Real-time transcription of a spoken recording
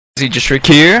Trick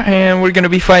here, and we're going to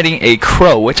be fighting a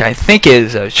Crow, which I think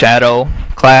is a Shadow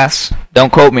class.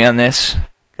 Don't quote me on this,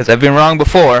 because I've been wrong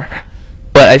before,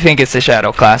 but I think it's a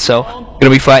Shadow class, so I'm going to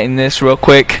be fighting this real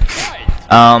quick.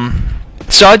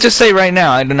 So I'll just say right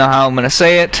now, I don't know how I'm going to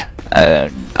say it.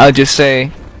 I'll just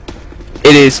say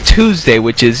it is Tuesday,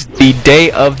 which is the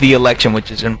day of the election,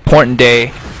 which is an important day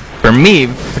for me,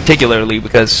 particularly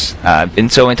because I've been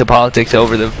so into politics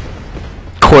over the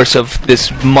course of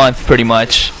this month, pretty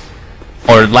much,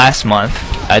 or last month,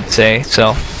 I'd say.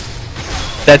 So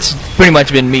that's pretty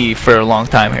much been me for a long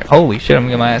time here. Holy shit, I'm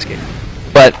gonna get my ass kicked.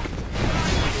 But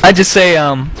I just say,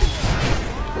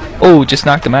 oh, just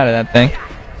knocked him out of that thing.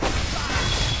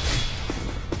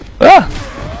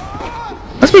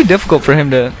 Must be difficult for him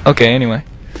to. Okay, anyway.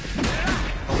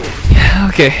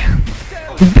 Okay.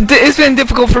 It's been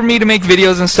difficult for me to make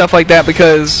videos and stuff like that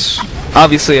because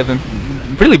obviously I've been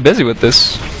really busy with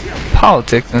this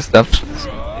politics and stuff.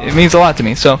 It means a lot to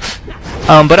me. So,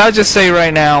 but I'll just say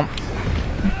right now,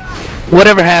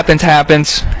 whatever happens,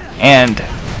 happens, and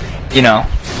you know,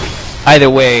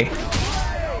 either way,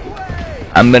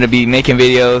 I'm gonna be making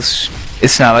videos.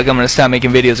 It's not like I'm gonna stop making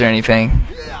videos or anything,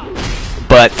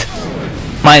 but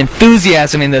my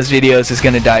enthusiasm in those videos is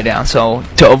gonna die down. So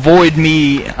to avoid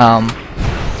me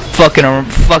fucking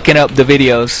up the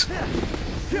videos,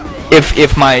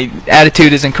 if my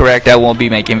attitude isn't correct, I won't be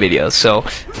making videos. So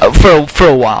for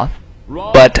a while,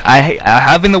 but I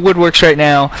have in the woodworks right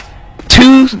now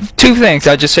two things.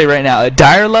 I'll just say right now: a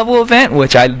dire level event,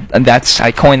 which I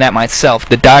coined that myself.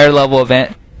 The dire level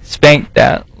event, spank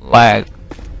that lag,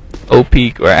 OP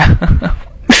grab.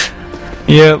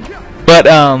 Yep. But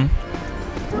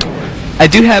I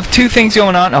do have two things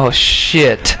going on. Oh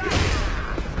shit.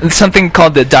 Something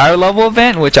called the dire level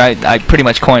event, which I pretty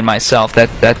much coined myself.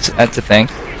 That's a thing,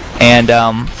 and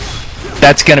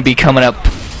that's gonna be coming up.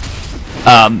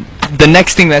 The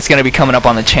next thing that's gonna be coming up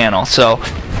on the channel. So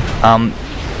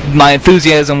my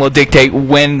enthusiasm will dictate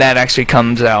when that actually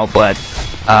comes out, but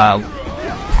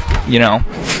you know,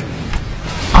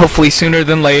 hopefully sooner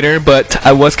than later. But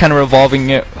I was kind of revolving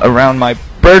it around my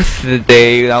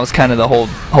birthday. That was kind of the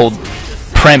whole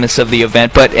premise of the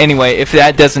event. But anyway, if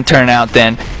that doesn't turn out,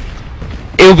 then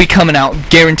it will be coming out.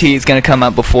 Guarantee it's going to come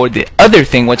out before the other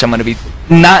thing, which I'm going to be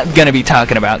not going to be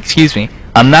talking about. Excuse me.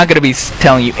 I'm not going to be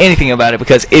telling you anything about it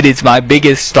because it is my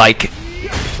biggest, like,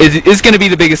 it's going to be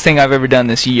the biggest thing I've ever done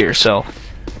this year. So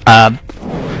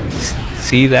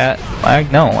see that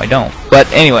flag? No, I don't.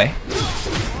 But anyway,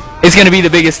 it's going to be the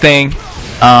biggest thing.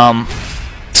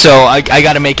 So I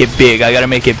got to make it big. I got to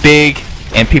make it big,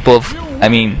 and people, I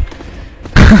mean,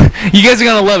 you guys are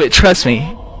gonna love it, trust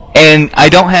me. And I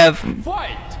don't have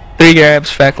 3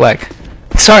 grabs, fat lag.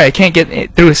 Sorry, I can't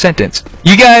get through a sentence.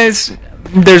 You guys,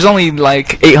 there's only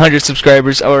like 800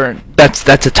 subscribers, or that's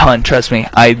a ton. Trust me,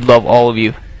 I love all of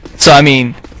you. So I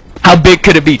mean, how big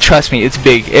could it be? Trust me, it's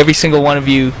big. Every single one of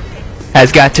you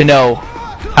has got to know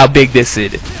how big this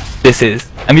is.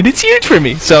 I mean, it's huge for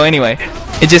me. So anyway,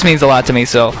 it just means a lot to me.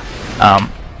 So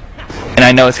and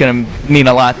I know it's going to mean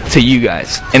a lot to you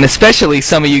guys, and especially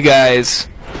some of you guys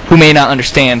who may not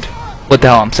understand what the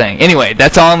hell I'm saying. Anyway,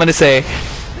 that's all I'm going to say,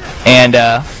 and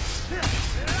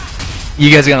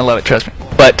you guys are going to love it, trust me.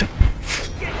 But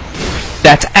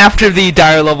that's after the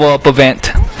dire level up event,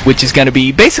 which is going to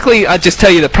be, basically, I'll just tell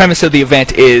you the premise of the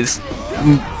event is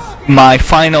my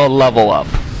final level up.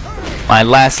 My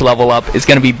last level up is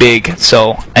going to be big,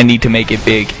 so I need to make it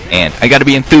big, and I got to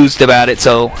be enthused about it.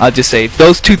 So I'll just say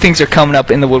those two things are coming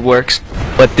up in the woodworks,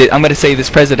 but I'm going to say this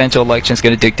presidential election is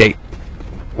going to dictate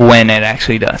when it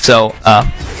actually does. So,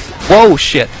 whoa,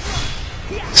 shit.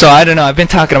 So I don't know. I've been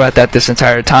talking about that this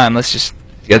entire time. Let's just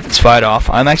get this fight off.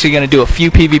 I'm actually going to do a few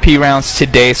PvP rounds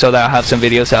today, so that I'll have some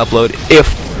videos to upload.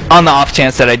 If on the off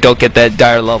chance that I don't get that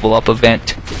dire level up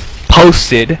event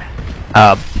posted.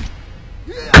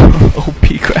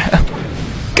 OP crap.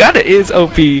 God, it is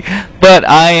OP. But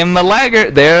I am the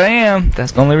lagger. There I am.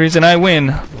 That's the only reason I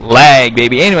win. Lag,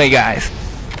 baby. Anyway, guys,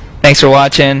 thanks for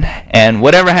watching. And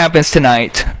whatever happens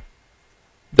tonight,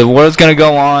 the world's going to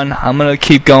go on. I'm going to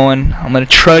keep going. I'm going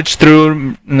to trudge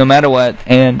through no matter what.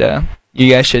 And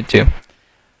you guys should too.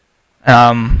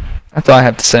 That's all I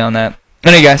have to say on that.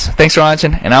 Anyway, guys, thanks for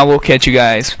watching. And I will catch you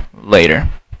guys later.